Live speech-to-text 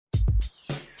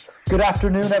Good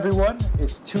afternoon, everyone.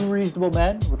 It's Two Reasonable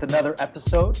Men with another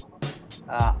episode.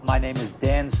 My name is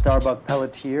Dan Starbuck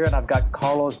Pelletier, and I've got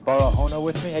Carlos Barahona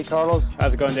with me. Hey, Carlos.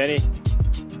 How's it going, Danny?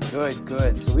 Good,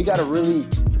 good. So we got a really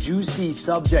juicy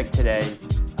subject today,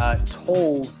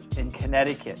 tolls in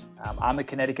Connecticut. I'm a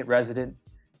Connecticut resident.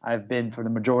 I've been for the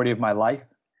majority of my life.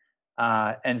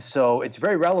 And so it's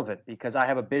very relevant because I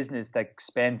have a business that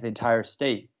spans the entire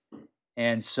state.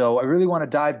 And so I really want to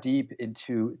dive deep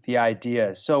into the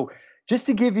idea. So just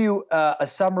to give you a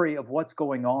summary of what's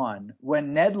going on,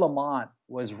 when Ned Lamont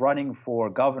was running for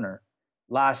governor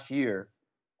last year,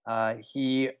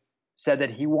 he said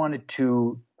that he wanted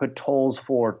to put tolls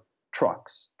for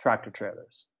trucks, tractor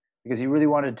trailers, because he really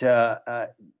wanted to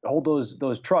hold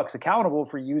those trucks accountable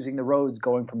for using the roads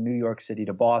going from New York City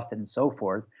to Boston and so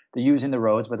forth. They're using the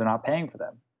roads, but they're not paying for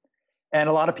them. And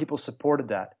a lot of people supported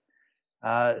that.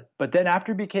 But then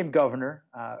after he became governor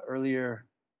earlier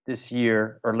this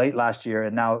year or late last year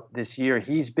and now this year,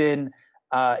 he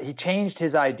changed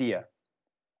his idea.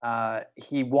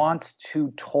 He wants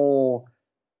to toll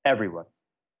everyone,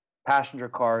 passenger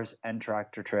cars and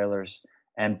tractor trailers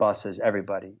and buses,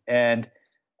 everybody. And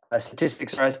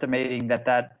statistics are estimating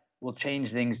that will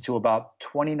change things to about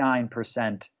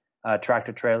 29%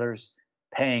 tractor trailers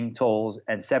paying tolls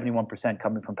and 71%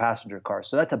 coming from passenger cars.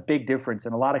 So that's a big difference.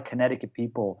 And a lot of Connecticut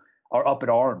people are up in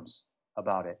arms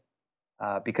about it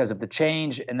because of the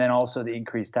change and then also the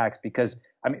increased tax because,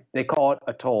 I mean, they call it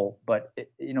a toll, but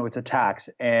it's a tax.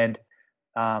 And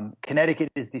Connecticut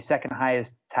is the second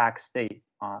highest tax state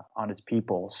on its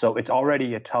people. So it's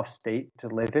already a tough state to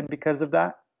live in because of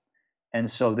that. And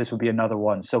so this would be another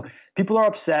one. So people are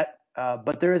upset,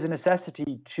 but there is a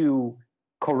necessity to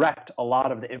correct a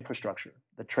lot of the infrastructure.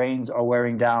 The trains are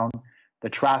wearing down. The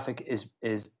traffic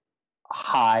is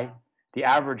high. The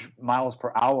average miles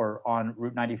per hour on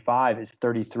Route 95 is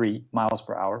 33 miles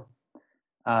per hour.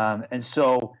 And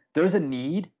so there's a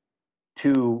need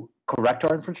to correct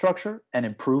our infrastructure and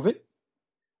improve it.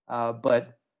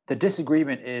 But the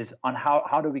disagreement is on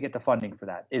how do we get the funding for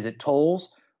that? Is it tolls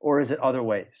or is it other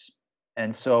ways?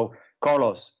 And so,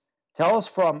 Carlos, tell us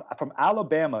from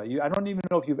Alabama. I don't even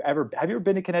know if have you ever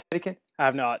been to Connecticut? I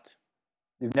have not.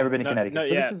 You've never been to Connecticut. Not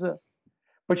so yet.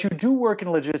 But you do work in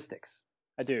logistics.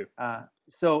 I do.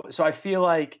 So I feel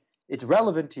like it's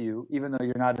relevant to you, even though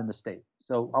you're not in the state.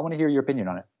 So I want to hear your opinion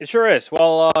on it. It sure is.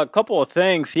 Well, a couple of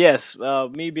things. Yes,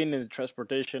 me being in the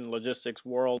transportation logistics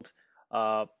world,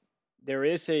 there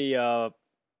is a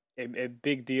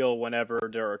big deal whenever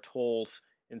there are tolls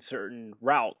in certain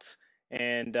routes,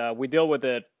 and we deal with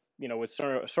it. With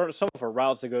some of our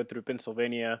routes that go through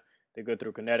Pennsylvania, they go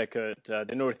through Connecticut,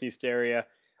 the Northeast area.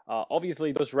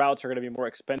 Obviously, those routes are going to be more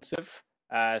expensive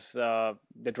as the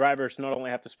drivers not only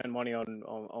have to spend money on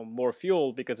more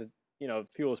fuel because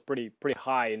fuel is pretty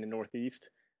high in the Northeast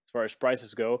as far as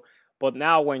prices go. But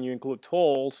now, when you include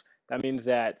tolls, that means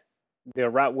that the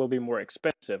route will be more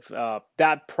expensive.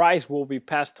 That price will be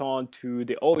passed on to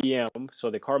the OEM,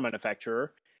 so the car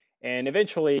manufacturer, and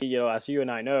eventually, as you and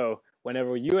I know,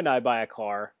 whenever you and I buy a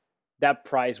car, that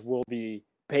price will be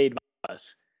paid by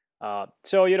us.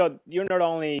 So, you're not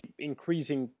only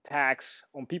increasing tax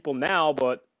on people now,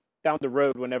 but down the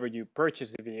road, whenever you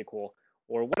purchase the vehicle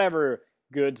or whatever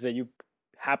goods that you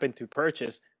happen to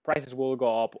purchase, prices will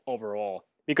go up overall.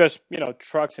 Because,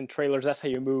 trucks and trailers, that's how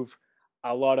you move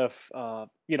a lot of,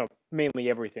 mainly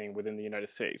everything within the United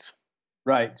States.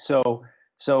 Right. So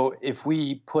if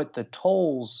we put the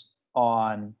tolls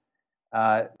on,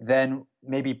 then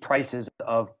maybe prices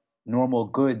of normal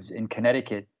goods in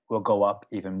Connecticut will go up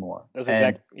even more. That's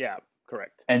exactly, yeah,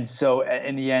 correct. And so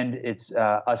in the end, it's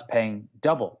us paying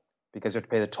double because we have to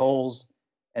pay the tolls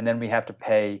and then we have to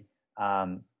pay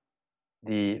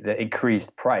the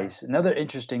increased price. Another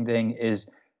interesting thing is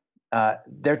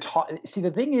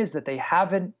the thing is that they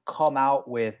haven't come out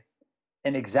with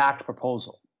an exact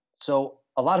proposal. So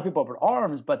a lot of people are up in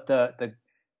arms, but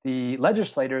the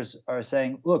legislators are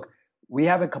saying, look, we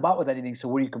haven't come out with anything, so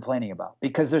what are you complaining about?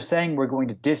 Because they're saying we're going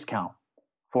to discount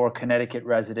for Connecticut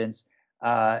residents.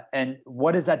 And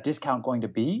what is that discount going to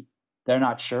be? They're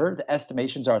not sure. The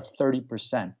estimations are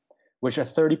 30%, which a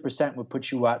 30% would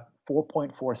put you at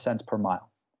 4.4 cents per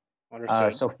mile.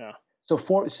 Understood.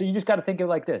 So you just got to think of it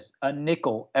like this: a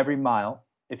nickel every mile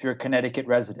if you're a Connecticut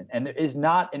resident. And there is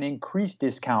not an increased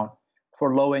discount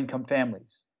for low-income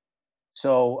families.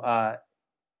 So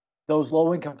those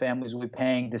low-income families will be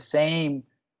paying the same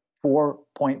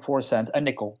 4.4 cents, a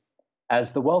nickel,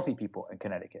 as the wealthy people in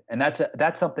Connecticut. And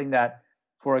that's something that,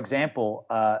 for example,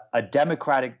 a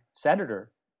Democratic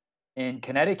senator in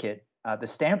Connecticut,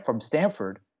 from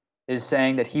Stanford, is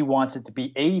saying that he wants it to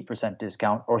be 80%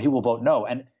 discount or he will vote no.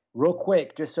 And real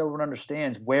quick, just so everyone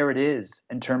understands where it is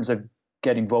in terms of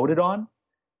getting voted on.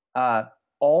 Uh,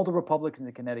 all the Republicans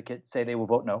in Connecticut say they will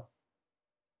vote no.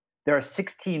 There are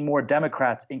 16 more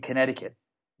Democrats in Connecticut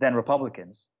than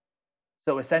Republicans.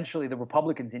 So essentially, the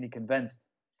Republicans need to convince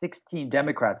 16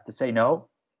 Democrats to say no.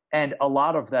 And a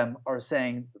lot of them are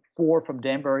saying, 4 from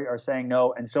Danbury are saying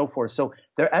no, and so forth. So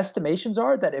their estimations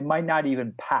are that it might not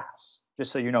even pass,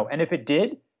 just so you know. And if it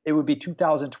did, it would be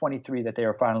 2023 that they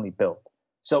are finally built.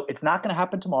 So it's not going to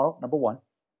happen tomorrow, number one.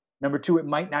 Number two, it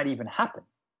might not even happen.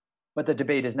 But the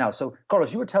debate is now. So,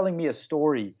 Carlos, you were telling me a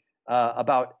story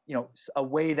about a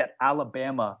way that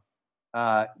Alabama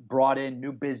brought in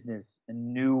new business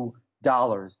and new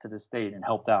dollars to the state and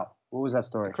helped out. What was that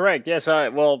story? Correct. Yes.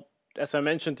 Well, as I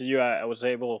mentioned to you, I was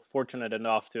fortunate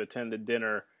enough to attend the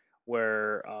dinner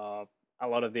where a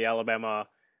lot of the Alabama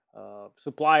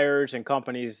suppliers and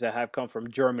companies that have come from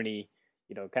Germany,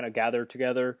 kind of gathered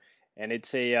together, and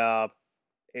it's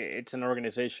an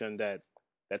organization that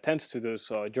tends to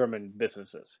those German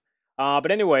businesses.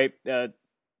 But anyway,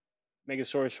 make a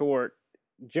story short,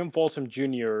 Jim Folsom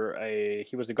Jr.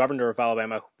 He was the governor of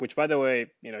Alabama, which, by the way,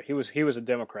 he was a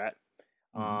Democrat.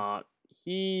 Mm-hmm.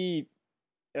 He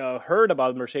heard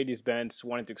about Mercedes-Benz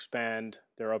wanting to expand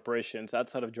their operations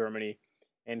outside of Germany,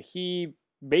 and he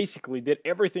basically did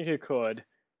everything he could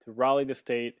to rally the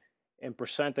state and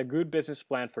present a good business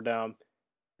plan for them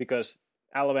because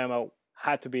Alabama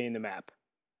had to be in the map.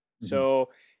 Mm-hmm. So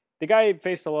the guy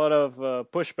faced a lot of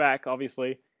pushback,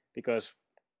 obviously, because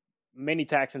many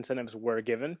tax incentives were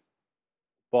given.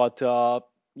 But,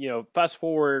 fast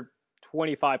forward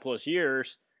 25 plus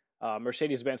years,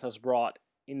 Mercedes-Benz has brought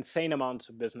insane amounts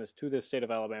of business to the state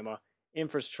of Alabama,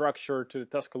 infrastructure to the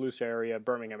Tuscaloosa area,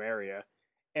 Birmingham area,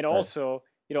 and also,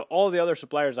 all the other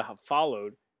suppliers that have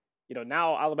followed.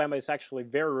 Now Alabama is actually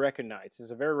very recognized.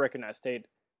 It's a very recognized state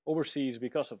overseas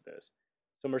because of this.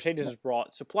 So Mercedes has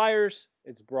brought suppliers.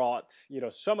 It's brought,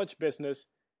 so much business.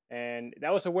 And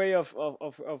that was a way of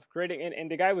creating,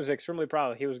 and the guy was extremely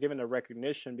proud. He was given a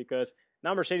recognition because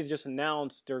now Mercedes just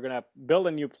announced they're going to build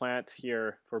a new plant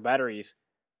here for batteries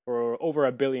for over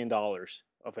 $1 billion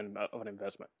of an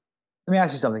investment. Let me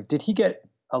ask you something. Did he get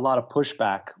a lot of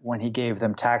pushback when he gave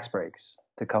them tax breaks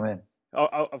to come in? Oh,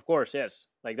 of course, yes.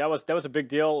 Like that was a big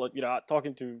deal.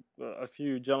 Talking to a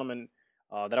few gentlemen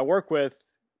that I work with,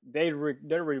 they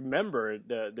remember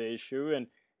the issue, and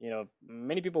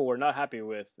many people were not happy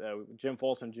with Jim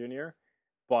Folsom Jr.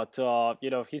 But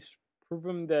he's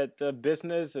proven that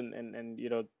business and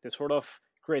the sort of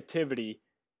creativity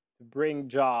to bring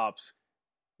jobs,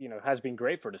 has been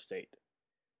great for the state.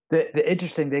 The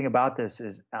interesting thing about this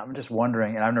is I'm just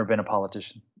wondering, and I've never been a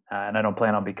politician, and I don't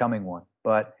plan on becoming one,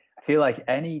 but I feel like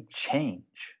any change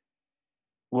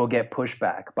will get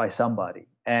pushback by somebody,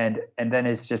 and then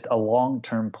it's just a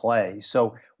long-term play.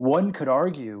 So one could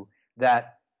argue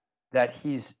that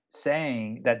he's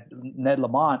saying that Ned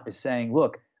Lamont is saying,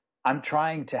 look, I'm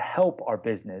trying to help our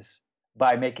business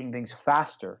by making things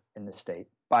faster in the state,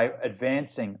 by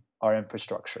advancing our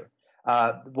infrastructure.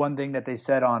 One thing that they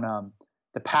said on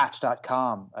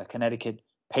thepatch.com, a Connecticut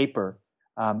paper,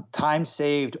 time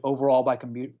saved overall by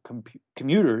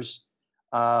commuters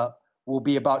will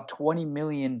be about 20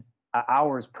 million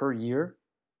hours per year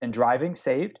in driving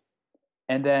saved,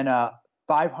 and then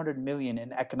 500 million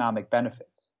in economic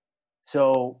benefits.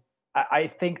 So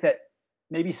I think that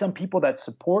maybe some people that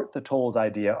support the tolls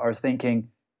idea are thinking,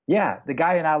 yeah, the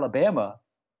guy in Alabama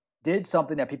did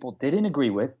something that people didn't agree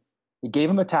with. He gave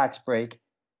him a tax break.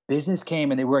 Business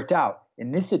came and they worked out.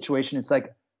 In this situation, it's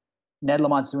like Ned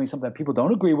Lamont's doing something that people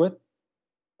don't agree with.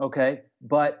 Okay,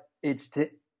 but it's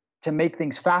to make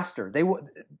things faster.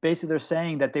 Basically they're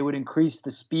saying that they would increase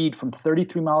the speed from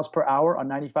 33 miles per hour on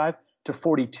 95 to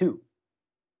 42.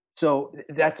 So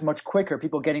that's much quicker.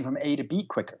 People getting from A to B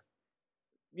quicker.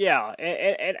 Yeah,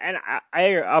 and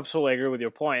I absolutely agree with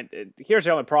your point. Here's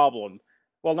the only problem.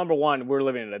 Well, number one, we're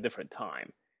living in a different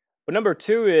time. But number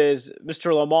two is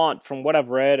Mr. Lamont, from what I've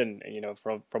read and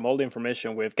from all the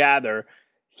information we've gathered,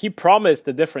 he promised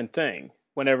a different thing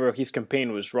whenever his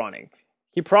campaign was running.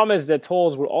 He promised that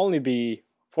tolls would only be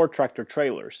for tractor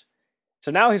trailers.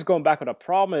 So now he's going back on a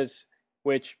promise,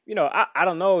 which, I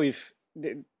don't know if...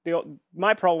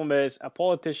 my problem is a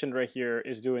politician right here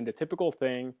is doing the typical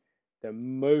thing that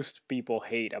most people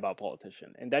hate about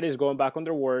politicians, and that is going back on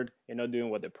their word and not doing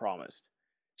what they promised.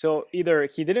 So either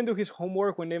he didn't do his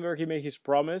homework whenever he made his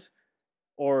promise,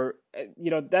 or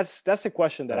that's the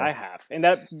question that I have, and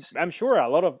that I'm sure a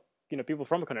lot of people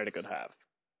from Connecticut have.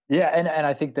 Yeah, and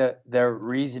I think that their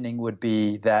reasoning would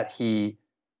be that he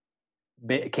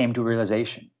came to a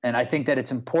realization. And I think that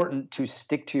it's important to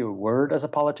stick to your word as a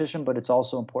politician, but it's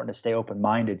also important to stay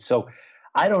open-minded. So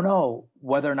I don't know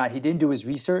whether or not he didn't do his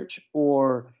research,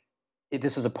 or if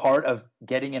this was a part of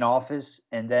getting in office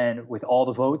and then with all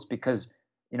the votes, because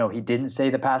he didn't say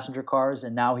the passenger cars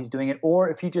and now he's doing it, or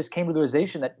if he just came to the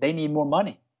realization that they need more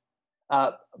money.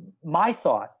 Uh, my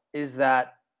thought is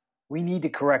that we need to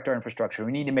correct our infrastructure.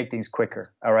 We need to make things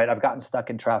quicker. All right. I've gotten stuck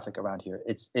in traffic around here.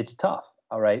 It's tough.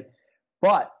 All right.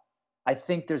 But I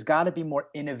think there's got to be more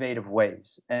innovative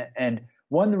ways. And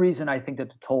one reason I think that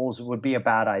the tolls would be a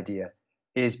bad idea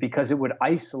is because it would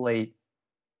isolate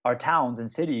our towns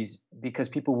and cities, because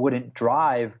people wouldn't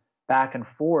drive back and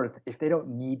forth if they don't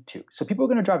need to. So people are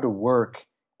going to drive to work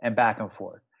and back and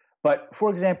forth. But for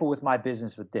example, with my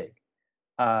business with Dig,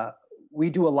 uh, we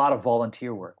do a lot of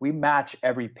volunteer work. We match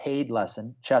every paid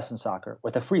lesson, chess and soccer,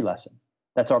 with a free lesson.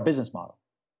 That's our business model.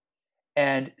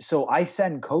 And so I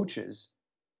send coaches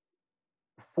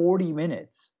 40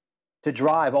 minutes to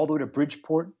drive all the way to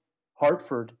Bridgeport,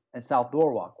 Hartford, and South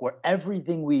Norwalk, where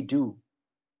everything we do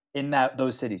in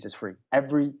those cities is free.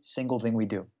 Every single thing we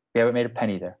do. We haven't made a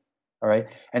penny there. All right.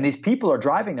 And these people are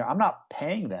driving there. I'm not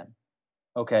paying them.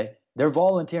 Okay. They're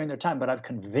volunteering their time, but I've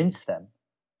convinced them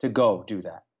to go do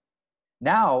that.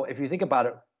 Now, if you think about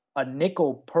it, a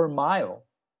nickel per mile,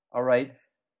 all right,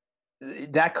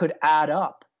 that could add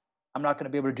up. I'm not going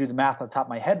to be able to do the math on the top of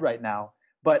my head right now,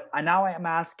 but now I am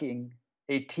asking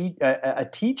a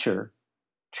teacher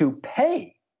to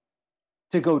pay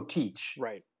to go teach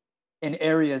Right. in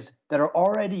areas that are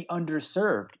already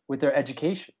underserved with their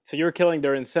education. So you're killing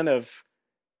their incentive,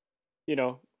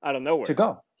 out of nowhere. To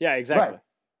go. Yeah, exactly.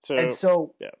 Right.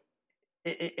 So yeah.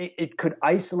 It could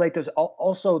isolate those.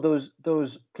 Also,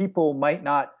 those people might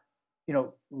not,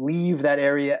 leave that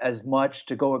area as much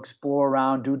to go explore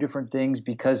around, do different things,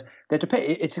 because they have to pay.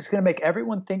 It's just going to make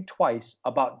everyone think twice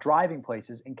about driving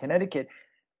places in Connecticut.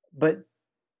 But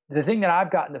the thing that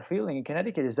I've gotten the feeling in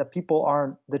Connecticut is that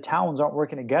the towns aren't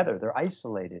working together. They're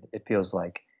isolated, it feels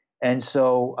like. And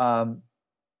so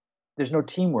there's no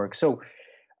teamwork. So,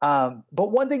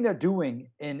 but one thing they're doing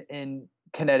in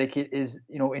Connecticut is,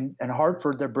 in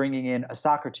Hartford, they're bringing in a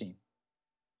soccer team,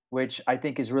 which I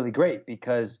think is really great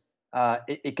because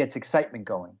it gets excitement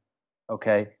going.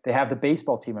 Okay. They have the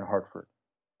baseball team in Hartford.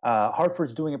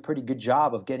 Hartford's doing a pretty good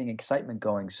job of getting excitement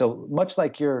going. So much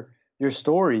like your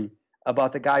story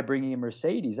about the guy bringing a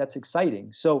Mercedes, that's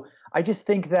exciting. So I just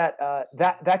think that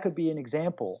that could be an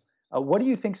example. What do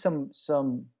you think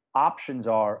some options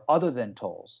are other than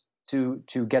tolls to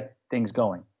get things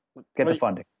going, get the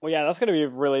funding? Well, yeah, that's going to be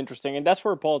really interesting, and that's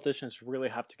where politicians really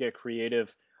have to get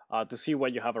creative to see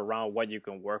what you have around, what you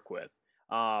can work with.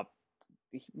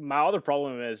 My other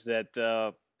problem is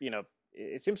that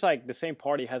it seems like the same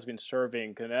party has been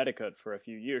serving Connecticut for a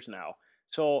few years now.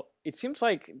 So it seems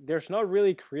like there's not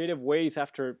really creative ways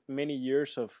after many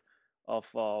years of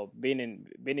being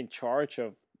in charge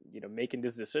of making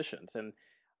these decisions. And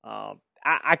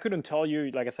I couldn't tell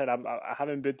you, like I said, I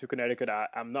haven't been to Connecticut.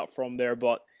 I'm not from there,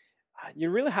 but you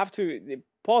really have to. The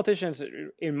politicians,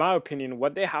 in my opinion,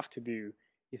 what they have to do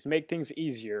is make things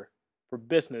easier for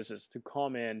businesses to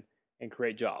come in and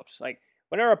create jobs. Like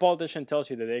whenever a politician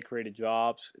tells you that they created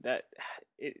jobs,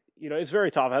 it's very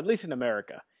tough. At least in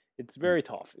America, it's very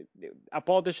tough. A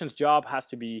politician's job has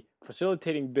to be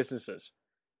facilitating businesses,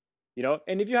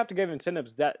 and if you have to give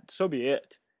incentives, that so be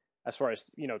it, as far as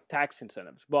tax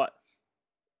incentives. But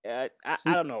I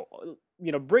don't know,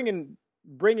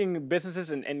 bringing businesses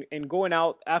and going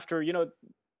out after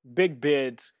big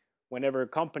bids whenever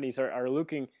companies are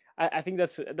looking. I think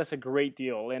that's a great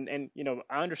deal, and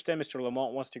I understand Mr.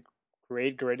 Lamont wants to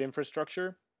create great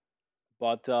infrastructure,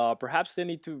 but perhaps they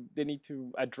need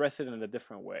to address it in a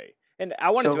different way. And I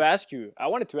wanted to ask you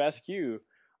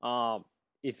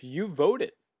if you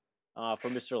voted for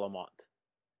Mr. Lamont.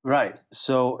 Right.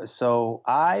 So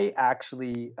I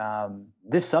actually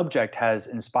this subject has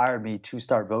inspired me to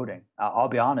start voting. I'll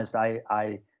be honest,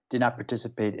 I did not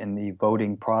participate in the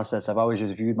voting process. I've always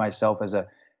just viewed myself as a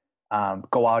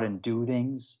go out and do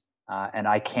things, and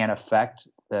I can't affect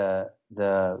the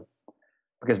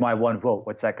because my one vote,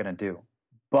 what's that going to do?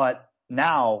 But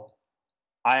now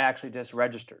I actually just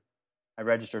registered. I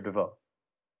registered to vote.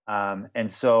 And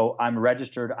so I'm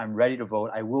registered. I'm ready to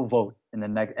vote. I will vote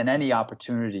in any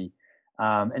opportunity.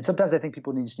 And sometimes I think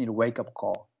people just need a wake up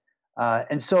call.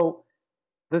 And so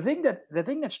the thing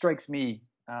that strikes me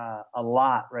a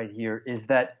lot right here is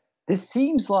that this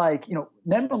seems like,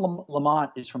 Ned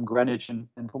Lamont is from Greenwich, and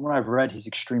from what I've read, he's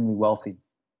extremely wealthy.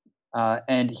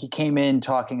 And he came in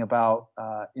talking about,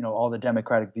 all the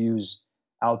Democratic views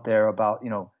out there about,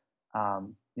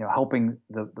 helping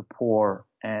the poor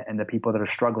and the people that are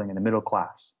struggling in the middle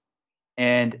class.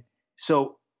 And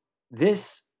so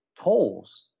this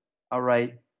tolls, all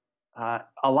right,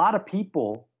 a lot of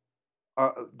people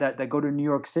that go to New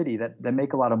York City that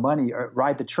make a lot of money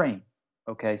ride the train.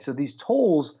 Okay, so these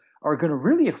tolls are going to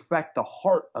really affect the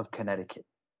heart of Connecticut.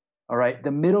 All right,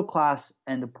 the middle class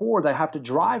and the poor that have to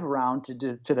drive around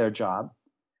to their job,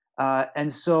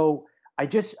 and so I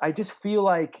just feel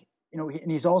like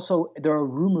and he's also there are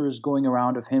rumors going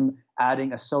around of him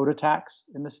adding a soda tax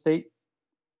in the state,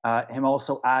 him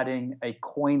also adding a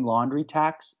coin laundry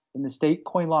tax in the state.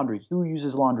 Coin laundry, who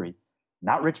uses laundry?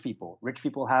 Not rich people. Rich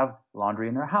people have laundry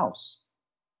in their house,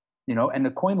 and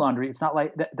the coin laundry, it's not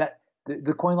like that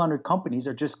the coin laundry companies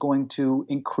are just going to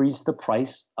increase the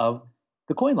price of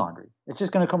the coin laundry. It's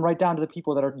just going to come right down to the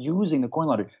people that are using the coin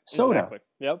laundry. Soda. Exactly.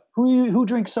 Yep. Who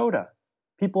drinks soda?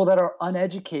 People that are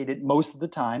uneducated most of the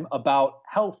time about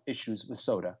health issues with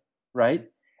soda, right?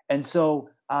 And so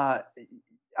I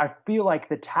feel like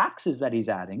the taxes that he's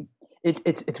adding,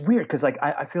 it's weird because like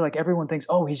I feel like everyone thinks,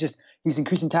 oh, he's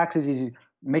increasing taxes, he's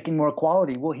making more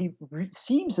equality. Well,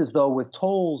 seems as though with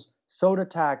tolls, soda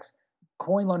tax,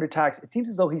 coin launder tax, it seems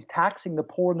as though he's taxing the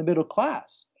poor and the middle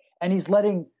class, and he's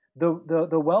letting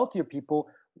the wealthier people.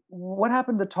 What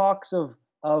happened to the talks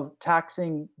of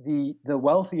taxing the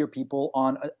wealthier people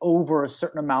on over a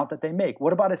certain amount that they make?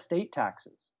 What about estate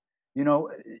taxes?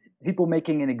 People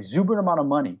making an exuberant amount of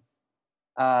money.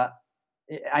 Uh,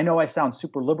 I know I sound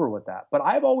super liberal with that, but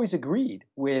I've always agreed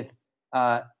with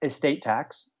estate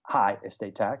tax, high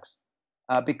estate tax,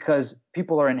 because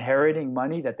people are inheriting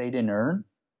money that they didn't earn.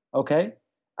 Okay.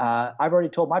 I've already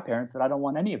told my parents that I don't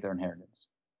want any of their inheritance.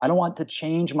 I don't want to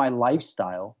change my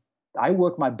lifestyle. I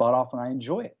work my butt off and I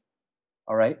enjoy it.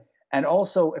 All right. And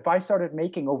also, if I started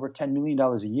making over $10 million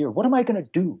a year, what am I going to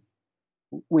do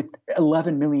with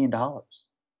 $11 million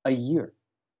a year?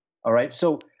 All right.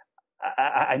 So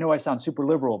I know I sound super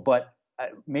liberal, but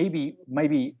maybe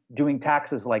doing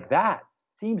taxes like that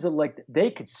seems like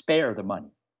they could spare the money.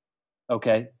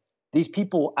 Okay, these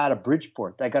people out of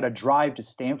Bridgeport that got to drive to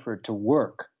Stamford to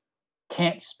work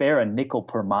can't spare a nickel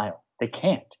per mile. They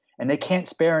can't, and they can't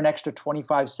spare an extra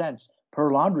 25 cents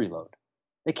per laundry load.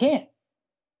 They can't.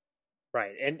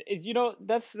 Right, and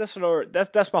that's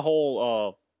my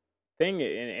whole thing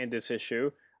in this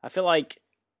issue. I feel like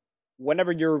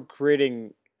whenever you're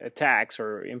creating a tax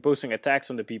or imposing a tax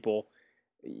on the people,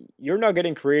 you're not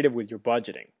getting creative with your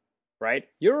budgeting, right?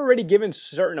 You're already given a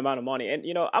certain amount of money, and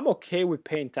I'm okay with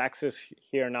paying taxes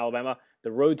here in Alabama.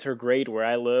 The roads are great where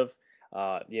I live.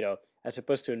 As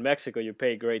opposed to in Mexico, you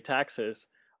pay great taxes,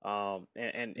 Nothing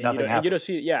and you happens. don't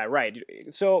see, yeah, right.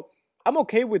 So I'm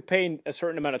okay with paying a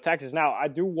certain amount of taxes. Now I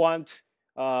do want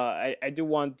I do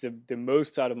want the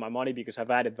most out of my money because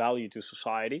I've added value to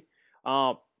society.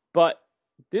 But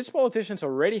these politicians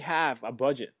already have a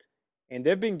budget and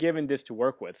they've been given this to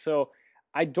work with. So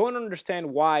I don't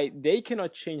understand why they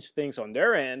cannot change things on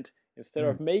their end instead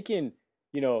of Mm. making,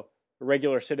 you know,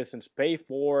 regular citizens pay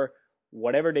for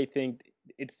whatever they think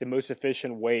it's the most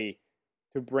efficient way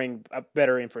to bring a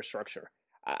better infrastructure.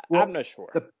 I'm Well, not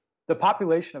sure. the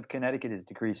population of Connecticut is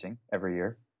decreasing every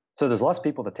year, so there's less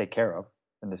people to take care of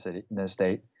in the city, in the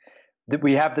state.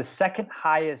 We have the second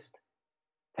highest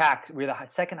tax. We're the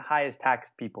second highest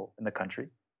taxed people in the country.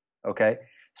 Okay,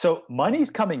 so money's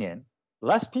coming in,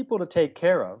 less people to take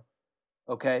care of.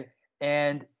 Okay,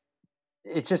 and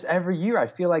it's just every year I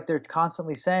feel like they're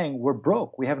constantly saying we're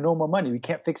broke, we have no more money, we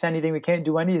can't fix anything, we can't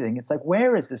do anything. It's like,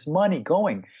 where is this money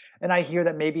going? And I hear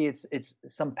that maybe it's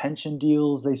some pension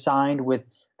deals they signed with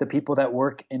the people that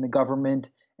work in the government,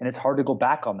 and it's hard to go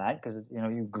back on that because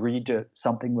you agreed to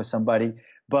something with somebody.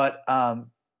 But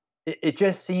it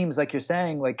just seems like you're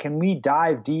saying, like, can we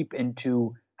dive deep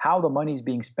into how the money's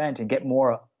being spent and get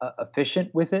more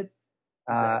efficient with it?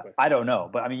 Exactly. I don't know,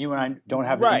 but I mean, you and I don't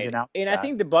have the ins and Right. outs And of I that.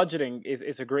 think the budgeting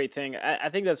is a great thing. I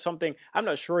think that's something I'm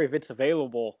not sure if it's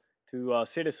available to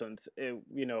citizens,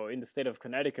 in the state of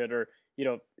Connecticut, or,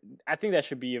 I think that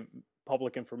should be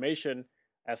public information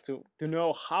as to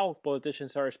know how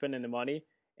politicians are spending the money,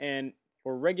 and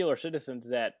for regular citizens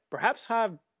that perhaps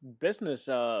have business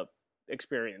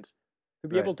experience to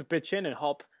be Right. able to pitch in and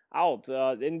help out.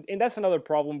 And that's another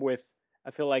problem with,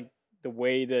 I feel like, the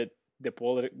way that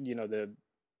the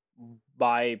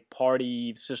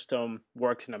bi-party system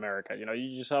works in America.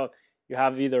 You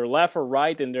have either left or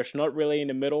right, and there's not really in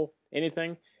the middle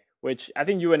anything, which I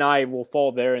think you and I will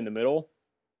fall there in the middle.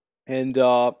 And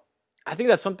I think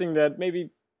that's something that maybe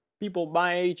people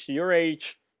my age, your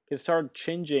age, can start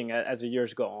changing as the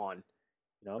years go on.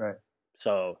 You know, Right.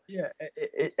 so Yeah.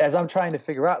 As I'm trying to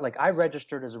figure out, like, I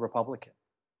registered as a Republican.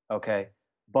 Okay.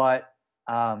 but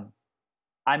I'm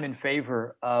in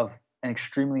favor of an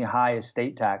extremely high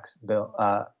estate tax.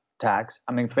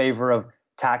 I'm in favor of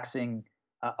taxing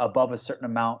above a certain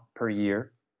amount per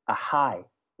year, a high,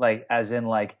 like as in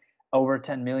like over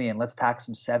 10 million, let's tax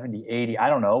them 70, 80, I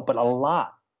don't know, but a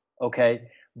lot. Okay.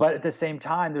 But at the same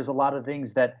time, there's a lot of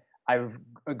things that I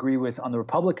agree with on the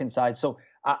Republican side. So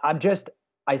I'm just,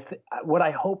 what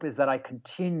I hope is that I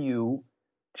continue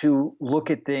to look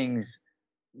at things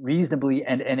reasonably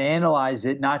and analyze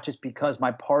it, not just because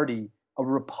my party, a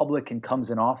Republican, comes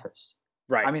in office.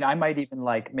 Right. I mean, I might even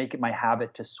like make it my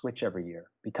habit to switch every year,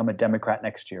 become a Democrat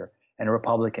next year and a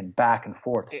Republican, back and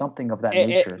forth, something of that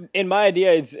nature. In my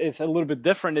idea, it's a little bit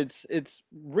different. It's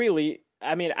really,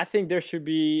 I mean, I think there should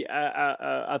be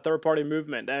a third party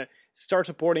movement that start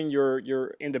supporting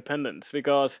your independence,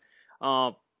 because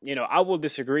I will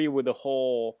disagree with the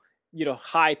whole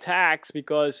high tax,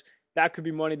 because that could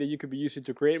be money that you could be using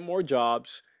to create more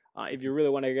jobs if you really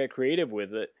want to get creative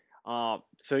with it. I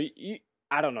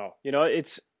don't know.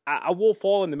 I will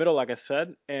fall in the middle, like I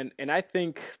said, and I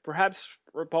think perhaps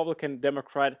Republican,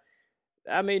 Democrat,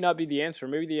 that may not be the answer.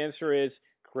 Maybe the answer is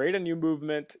create a new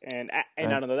movement, and I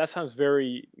don't know. That sounds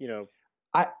very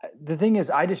The thing is,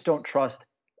 I just don't trust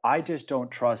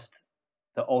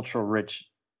the ultra rich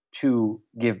to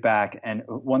give back. And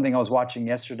one thing I was watching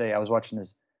yesterday, I was watching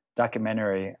this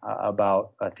documentary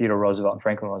about Theodore Roosevelt and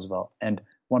Franklin Roosevelt, and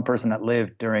one person that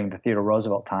lived during the Theodore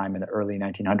Roosevelt time in the early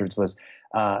 1900s was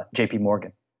J.P.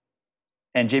 Morgan.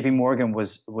 And J.P. Morgan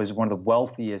was one of the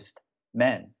wealthiest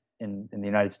men in the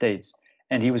United States.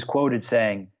 And he was quoted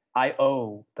saying, "I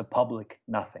owe the public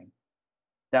nothing."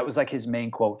 That was like his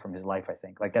main quote from his life, I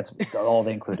think. Like that's all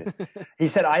they included. He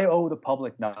said, "I owe the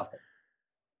public nothing."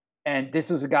 And this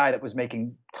was a guy that was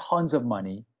making tons of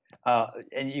money.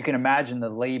 And you can imagine the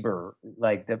labor,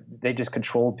 like they just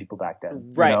controlled people back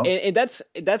then. Right. You know? And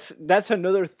that's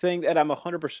another thing that I'm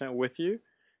 100% with you,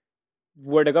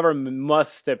 where the government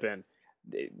must step in.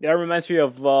 That reminds me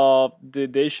of the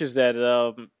issues that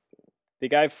the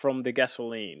guy from the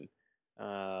gasoline,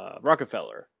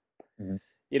 Rockefeller,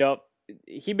 Mhm.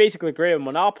 He basically created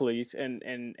monopolies, and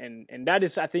that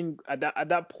is, I think, at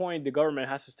that point, the government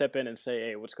has to step in and say,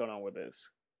 "Hey, what's going on with this?"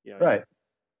 Right.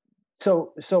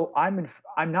 So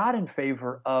I'm not in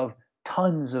favor of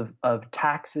tons of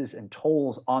taxes and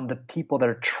tolls on the people that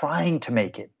are trying to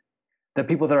make it, the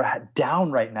people that are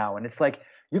down right now. And it's like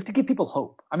you have to give people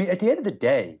hope. I mean, at the end of the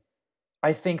day,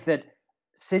 I think that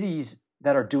cities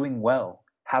that are doing well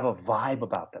have a vibe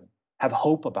about them, have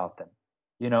hope about them,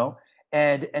 you know?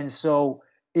 And so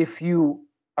if you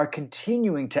are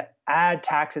continuing to add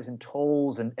taxes and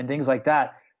tolls and things like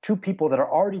that to people that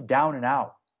are already down and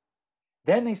out,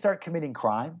 then they start committing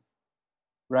crime,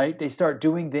 right? They start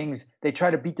doing things. They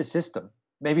try to beat the system.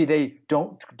 Maybe they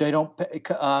don't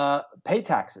pay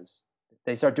taxes.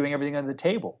 They start doing everything under the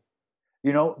table,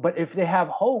 you know. But if they have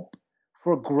hope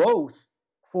for growth,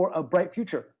 for a bright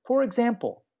future, for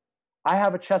example, I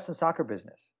have a chess and soccer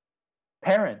business.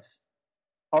 Parents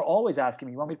are always asking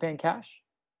me, "You want me to pay in cash?"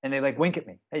 And they like wink at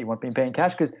me. "Hey, you want me to pay in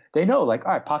cash?" Because they know, like,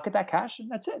 all right, pocket that cash and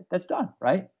that's it. That's done,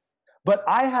 right? But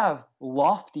I have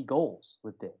lofty goals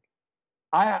with Dig.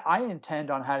 I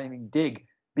intend on having Dig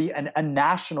be a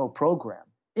national program,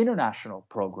 international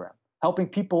program, helping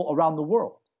people around the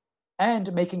world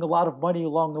and making a lot of money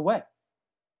along the way.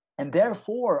 And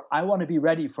therefore, I want to be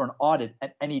ready for an audit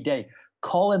at any day.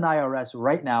 Call an IRS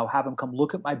right now, have them come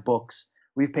look at my books.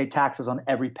 We've paid taxes on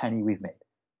every penny we've made.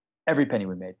 Every penny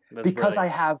we made. That's Because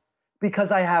brilliant.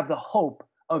 I have the hope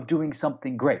of doing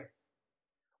something great.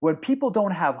 When people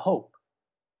don't have hope,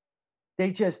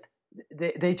 they just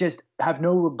have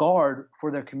no regard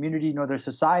for their community nor their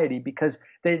society, because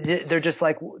they're just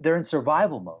like they're in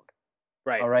survival mode.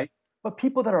 Right. All right. But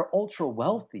people that are ultra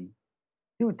wealthy,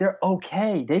 dude, they're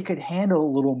okay. They could handle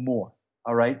a little more.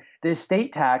 All right. The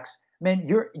estate tax, man,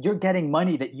 you're getting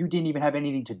money that you didn't even have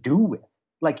anything to do with.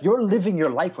 Like you're living your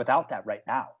life without that right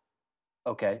now.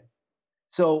 Okay.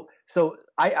 So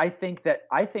I think that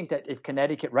if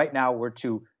Connecticut right now were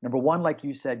to, number one, like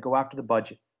you said, go after the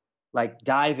budget, like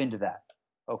dive into that,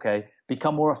 okay,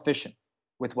 become more efficient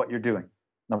with what you're doing,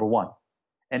 number one.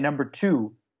 And number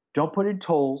two, don't put in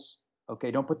tolls,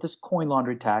 okay, don't put this coin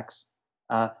laundry tax,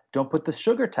 don't put the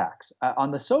sugar tax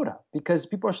on the soda, because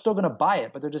people are still going to buy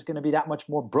it, but they're just going to be that much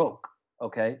more broke,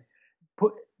 okay.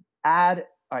 Put add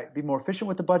All right, be more efficient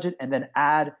with the budget, and then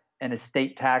add an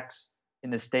estate tax in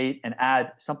the state and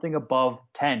add something above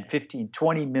 10, 15,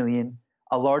 20 million,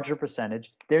 a larger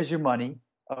percentage. There's your money,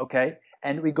 okay?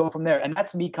 And we go from there. And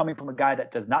that's me coming from a guy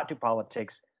that does not do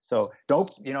politics. So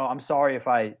don't, I'm sorry if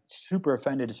I super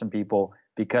offended some people.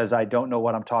 because I don't know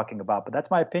what I'm talking about. But that's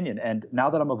my opinion. And now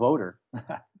that I'm a voter,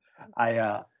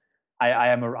 I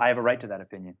have a right to that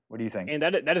opinion. What do you think? And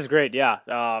that is great. Yeah.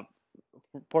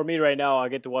 For me right now, I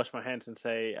get to wash my hands and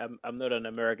say I'm not an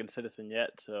American citizen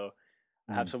yet, so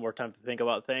I have Mm, some more time to think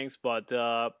about things. But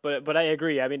I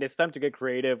agree. I mean, it's time to get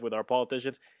creative with our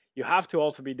politicians. You have to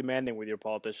also be demanding with your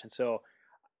politicians. So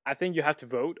I think you have to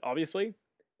vote, obviously,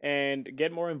 and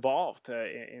get more involved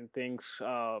in things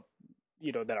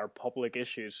that are public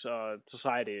issues,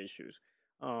 society issues.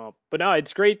 But no,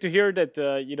 it's great to hear that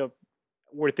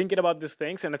we're thinking about these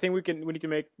things, and I think we need to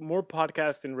make more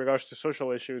podcasts in regards to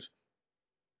social issues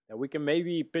that we can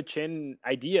maybe pitch in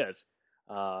ideas,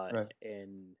 right.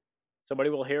 and somebody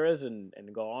will hear us and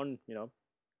go on, Do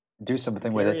to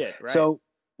something with carry it. it, right? So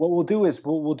what we'll do is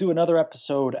we'll do another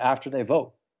episode after they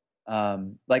vote.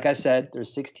 Like I said,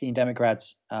 there's 16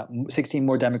 Democrats, 16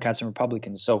 more Democrats than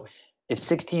Republicans. So if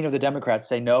 16 of the Democrats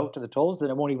say no to the tolls, then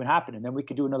it won't even happen. And then we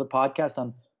could do another podcast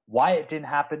on why it didn't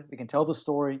happen. We can tell the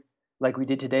story like we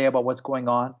did today about what's going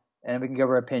on, and we can give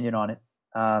our opinion on it.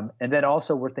 And then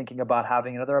also we're thinking about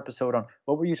having another episode on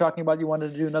what were you talking about? You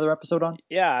wanted to do another episode on?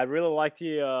 Yeah, I really like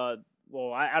the.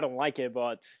 Well, I don't like it,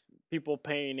 but people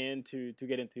paying in to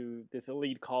get into these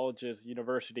elite colleges,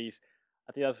 universities.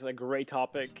 I think that's a great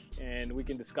topic, and we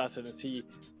can discuss it and see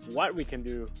what we can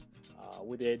do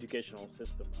with the educational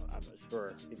system. I'm not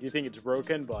sure if you think it's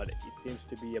broken, but it seems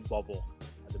to be a bubble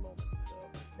at the moment. So,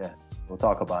 Yeah, we'll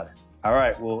talk about it. All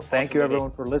right. Well, thank awesome you meeting.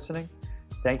 everyone for listening.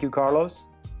 Thank you, Carlos.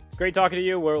 Great talking to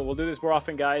you. We'll do this more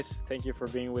often, guys. Thank you for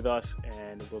being with us,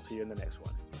 and we'll see you in the next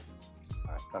one.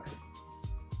 All right. Talk soon.